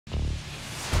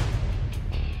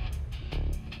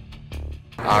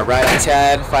Right on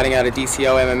Tad, fighting out of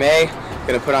DCO MMA.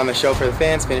 Gonna put on the show for the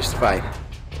fans, finish the fight.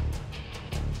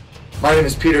 My name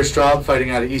is Peter Straub,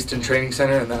 fighting out of Easton Training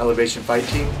Center and the Elevation Fight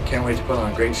Team. Can't wait to put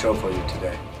on a great show for you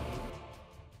today.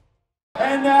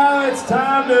 And now it's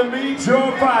time to meet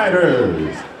your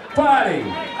fighters. Fighting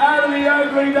out of the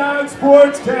Ugly Dog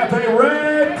Sports Cafe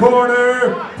red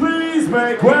corner, please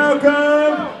make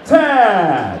welcome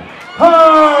Tad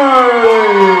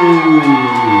Hardy.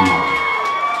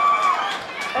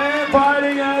 And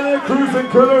fighting out of the Cruising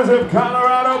Coolers of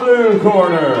Colorado blue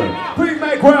corner, please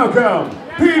make welcome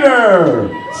Peter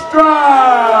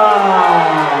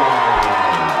Straub.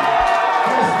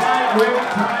 This lightweight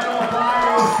title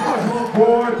fight is scheduled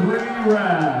for 3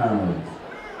 rounds.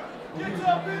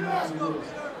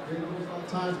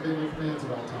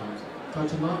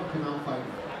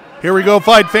 Here we go,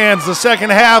 fight fans. The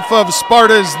second half of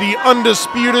Sparta's The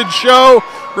Undisputed Show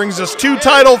brings us 2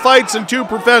 title fights and 2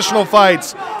 professional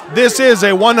fights. This is a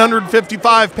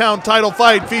 155-pound title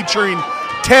fight featuring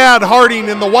Tad Harding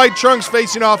in the white trunks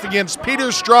facing off against Peter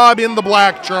Straub in the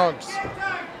black trunks.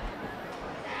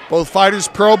 Both fighters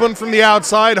probing from the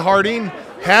outside. Harding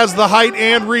has the height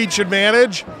and reach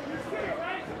advantage.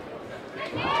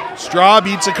 Straub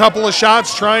eats a couple of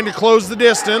shots trying to close the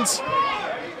distance.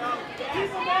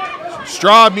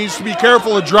 Straub needs to be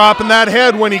careful of dropping that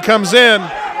head when he comes in.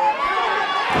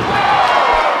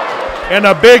 And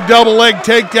a big double leg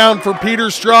takedown for Peter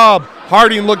Straub.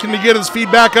 Harding looking to get his feet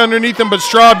back underneath him, but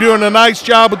Straub doing a nice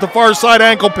job with the far side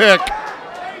ankle pick.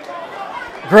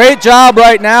 Great job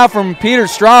right now from Peter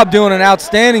Straub, doing an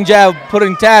outstanding job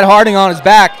putting Tad Harding on his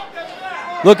back.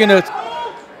 Looking to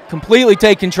completely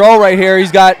take control right here.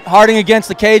 He's got Harding against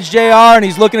the cage, JR, and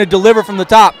he's looking to deliver from the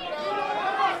top.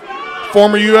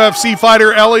 Former UFC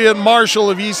fighter Elliot Marshall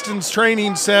of Easton's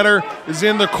Training Center is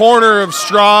in the corner of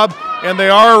Straub, and they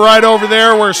are right over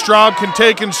there where Straub can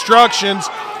take instructions.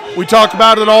 We talk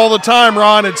about it all the time,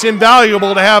 Ron. It's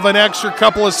invaluable to have an extra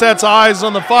couple of sets of eyes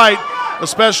on the fight,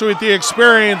 especially with the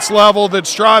experience level that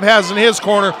Straub has in his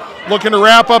corner. Looking to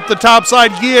wrap up the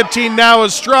topside guillotine now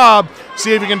is Straub.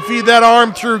 See if he can feed that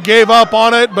arm through. Gave up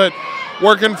on it, but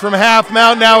working from half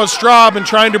mount now is Straub and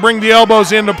trying to bring the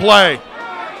elbows into play.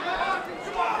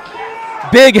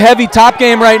 Big, heavy top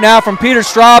game right now from Peter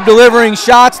Straub, delivering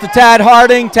shots to Tad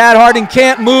Harding. Tad Harding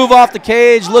can't move off the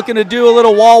cage, looking to do a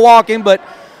little wall walking, but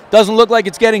doesn't look like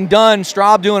it's getting done.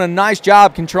 Straub doing a nice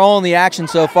job controlling the action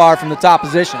so far from the top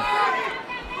position.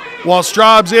 While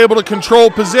Straub's able to control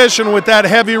position with that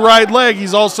heavy right leg,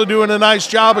 he's also doing a nice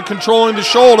job of controlling the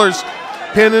shoulders,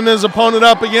 pinning his opponent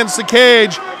up against the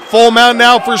cage. Full mount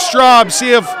now for Straub.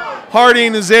 See if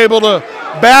Harding is able to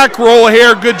back roll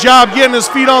here. Good job getting his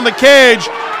feet on the cage,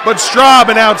 but Straub,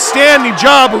 an outstanding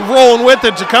job of rolling with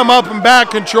it to come up and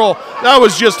back control. That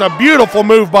was just a beautiful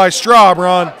move by Straub,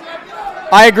 Ron.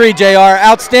 I agree, JR.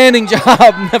 Outstanding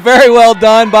job. Very well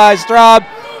done by Straub.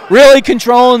 Really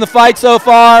controlling the fight so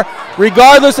far,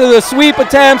 regardless of the sweep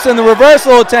attempts and the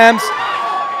reversal attempts.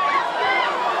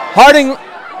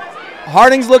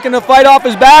 Harding's looking to fight off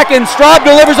his back, and Straub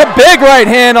delivers a big right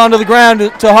hand onto the ground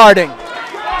to Harding.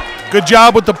 Good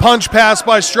job with the punch pass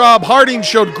by Straub. Harding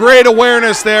showed great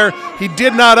awareness there. He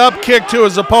did not up kick to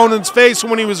his opponent's face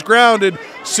when he was grounded.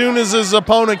 Soon as his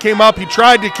opponent came up, he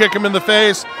tried to kick him in the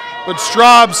face, but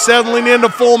Straub settling into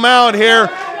full mount here.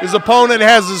 His opponent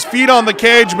has his feet on the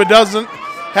cage but doesn't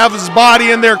have his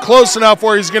body in there close enough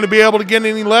where he's going to be able to get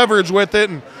any leverage with it.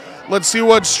 And let's see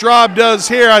what Straub does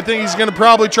here. I think he's going to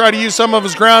probably try to use some of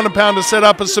his ground and pound to set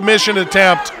up a submission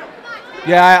attempt.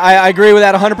 Yeah, I agree with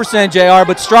that 100%, JR,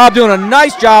 but Straub doing a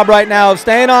nice job right now of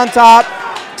staying on top.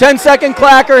 10-second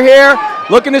clacker here,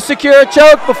 looking to secure a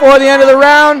choke before the end of the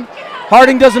round.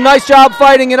 Harding does a nice job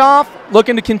fighting it off,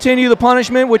 looking to continue the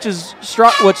punishment, which is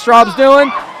what Straub's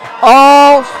doing.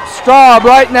 All Straub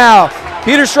right now.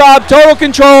 Peter Straub, total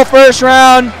control first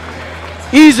round.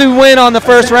 Easy win on the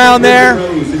first round there.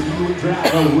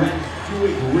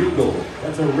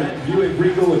 That's a red Buick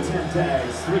Regal with 10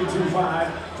 tags,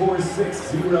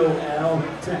 325-460L,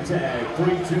 10 tag,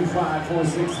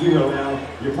 325-460L.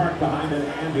 You're parked behind an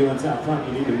ambulance out front,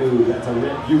 you need to move. That's a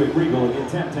red Buick Regal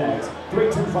with 10 tags,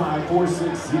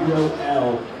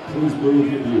 325-460L. Please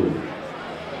move your Buick.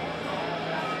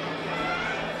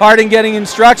 Harding getting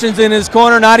instructions in his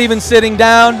corner, not even sitting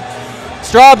down.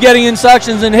 Straub getting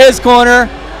instructions in his corner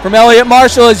from Elliot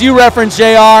Marshall, as you referenced,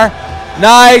 JR.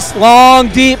 Nice, long,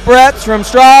 deep breaths from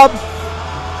Straub.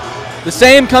 The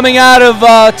same coming out of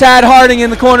Tad Harding in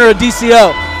the corner of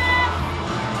DCO.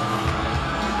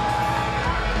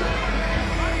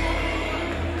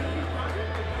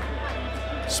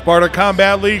 Sparta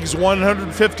Combat League's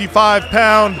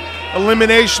 155-pound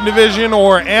Elimination Division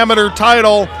or amateur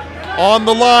title on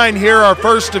the line here. Our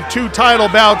first of 2 title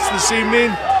bouts this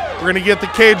evening. We're going to get the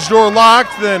cage door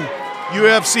locked, then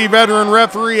UFC veteran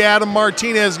referee Adam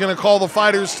Martinez is going to call the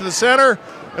fighters to the center,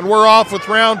 and we're off with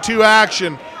round 2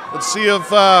 action. Let's see if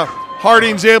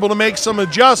Harding's able to make some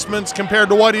adjustments compared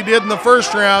to what he did in the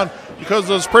first round, because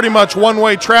it was pretty much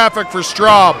one-way traffic for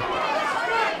Straub.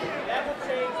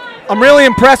 I'm really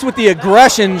impressed with the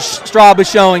aggression Straub is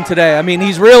showing today. I mean,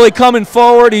 he's really coming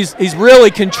forward. He's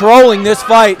really controlling this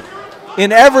fight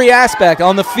in every aspect,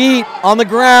 on the feet, on the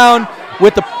ground,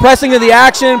 with the pressing of the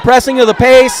action, pressing of the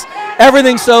pace.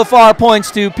 Everything so far points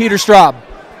to Peter Straub.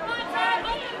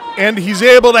 And he's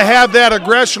able to have that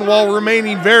aggression while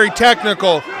remaining very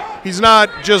technical. He's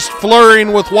not just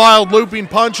flurrying with wild looping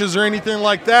punches or anything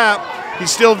like that.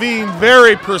 He's still being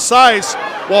very precise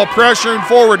while pressuring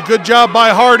forward. Good job by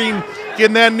Harding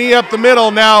getting that knee up the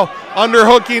middle. Now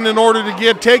underhooking in order to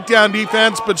get takedown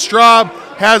defense, but Straub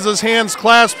has his hands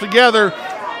clasped together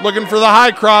looking for the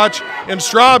high crotch, and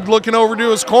Straub looking over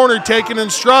to his corner taking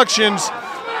instructions,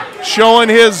 showing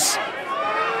his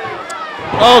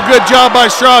good job by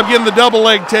Straub getting the double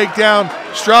leg takedown.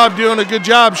 Straub doing a good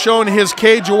job showing his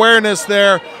cage awareness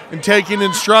there and taking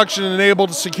instruction and able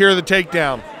to secure the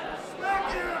takedown.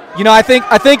 You know, I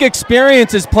think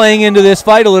experience is playing into this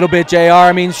fight a little bit, JR.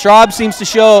 I mean, Straub seems to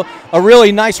show a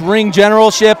really nice ring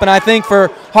generalship, and I think for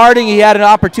Harding, he had an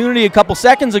opportunity a couple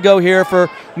seconds ago here for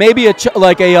maybe a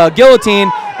guillotine.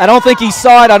 I don't think he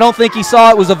saw it. I don't think he saw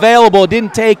it was available.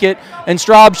 Didn't take it, and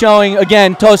Straub showing,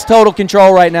 again, total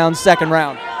control right now in the second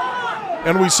round.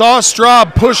 And we saw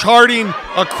Straub push Harding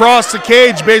across the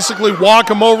cage, basically walk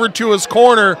him over to his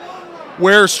corner,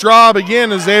 where Straub,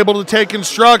 again, is able to take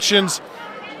instructions.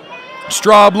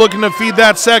 Straub looking to feed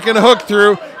that second hook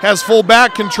through, has full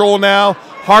back control now.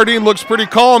 Harding looks pretty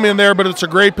calm in there, but it's a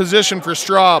great position for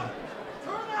Straub.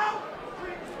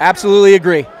 Absolutely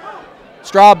agree.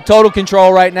 Straub total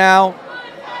control right now.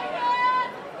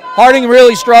 Harding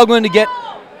really struggling to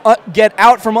get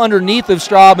out from underneath of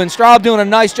Straub, and Straub doing a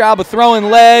nice job of throwing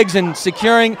legs and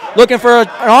securing, looking for an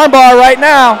armbar right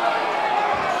now.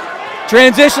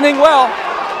 Transitioning well.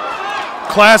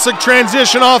 Classic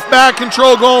transition off back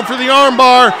control, going for the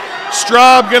armbar.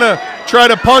 Straub gonna try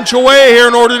to punch away here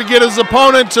in order to get his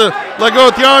opponent to let go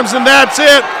with the arms, and that's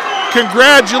it.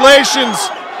 Congratulations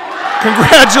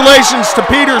to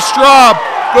Peter Straub.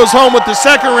 Goes home with the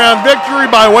second round victory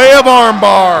by way of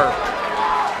armbar.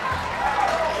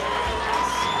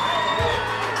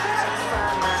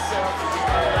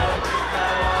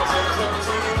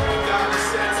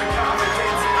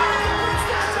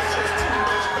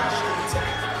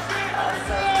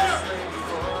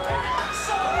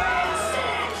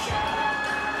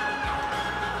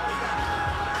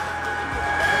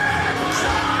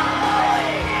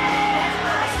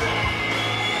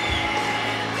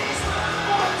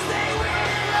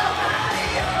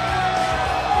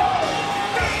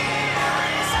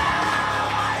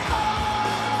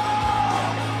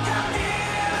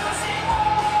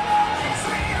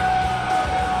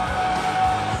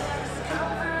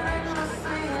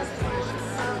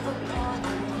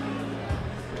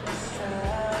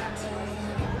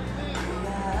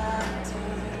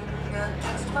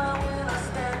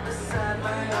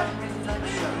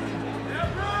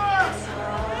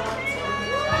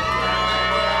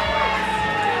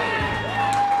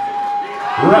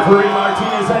 Referee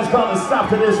Martinez has called a stop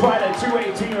to this fight at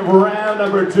 2:18 of round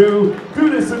number 2. Due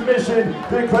to submission,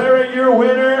 declaring your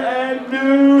winner and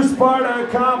new Sparta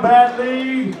Combat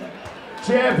League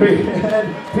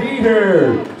champion,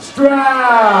 Peter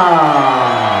Straub.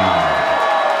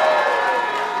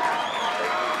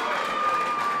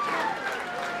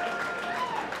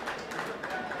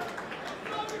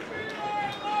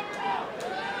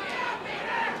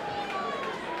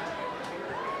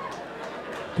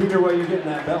 Peter, while you're getting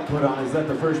that belt put on, is that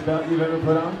the first belt you've ever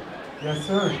put on? Yes,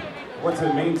 sir. What's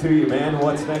it mean to you, man?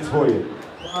 What's next for you?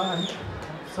 I'm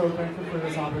so thankful for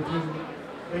this opportunity.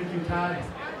 Thank you, Todd.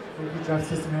 Thank you,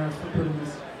 Justice and Harris, for putting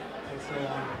this so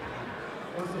on.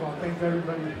 First of all, thank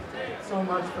everybody so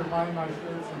much for buying my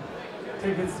shirts and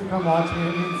tickets to come watch me.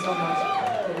 It means so much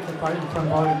to get to fight in front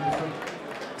of all of you.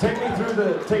 Take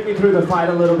me through the fight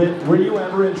a little bit. Were you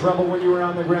ever in trouble when you were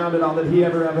on the ground at all? Did he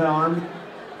ever have an arm?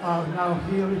 No,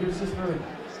 he was just really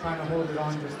trying to hold it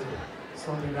on just to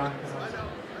slow me down because I was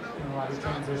doing a lot of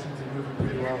transitions and moving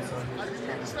pretty well, so he was just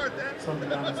trying to slow me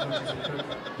down as much as he could.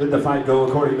 Did the fight go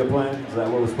according to plan? Is that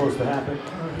what was supposed to happen?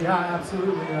 Yeah,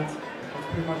 absolutely. That's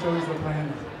pretty much always the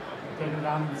plan. Get him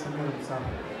down and submit him. So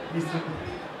he's in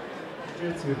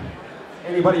jiu-jitsu.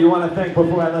 Anybody you want to thank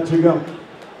before I let you go?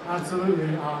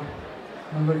 Absolutely.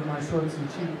 And look at my shorts and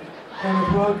cheap.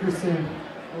 Kenneth Wilkerson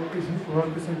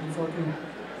Consulting,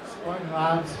 Spartan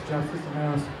Labs, Jeff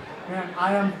Cisneros. Man,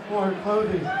 I am for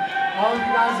clothing. All of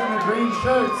you guys in the green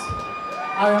shirts,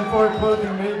 I am for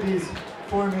clothing made these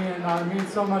for me, and it means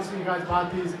so much that you guys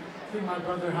bought these. I think my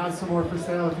brother has some more for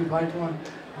sale if you'd like one.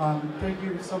 Thank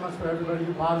you so much for everybody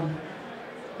who bought them.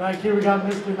 Back here we got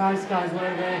Mr. Nice Guys.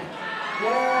 Where are they?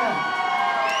 Yeah!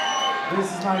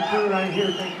 This is my crew right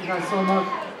here. Thank you guys so much.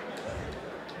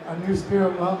 A New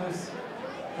Spirit Wellness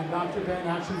and Dr. Ben,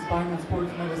 Action Spine and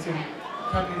Sports Medicine,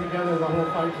 kept me together the whole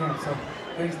fight camp. So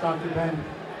thanks, Dr. Ben,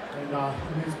 and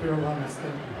New Spirit Wellness.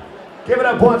 Thank you. Give it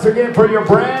up once again for your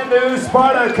brand new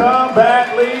Sparta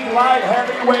Combat League Light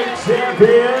Heavyweight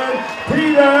Champion,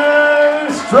 Peter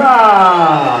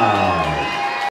Straub.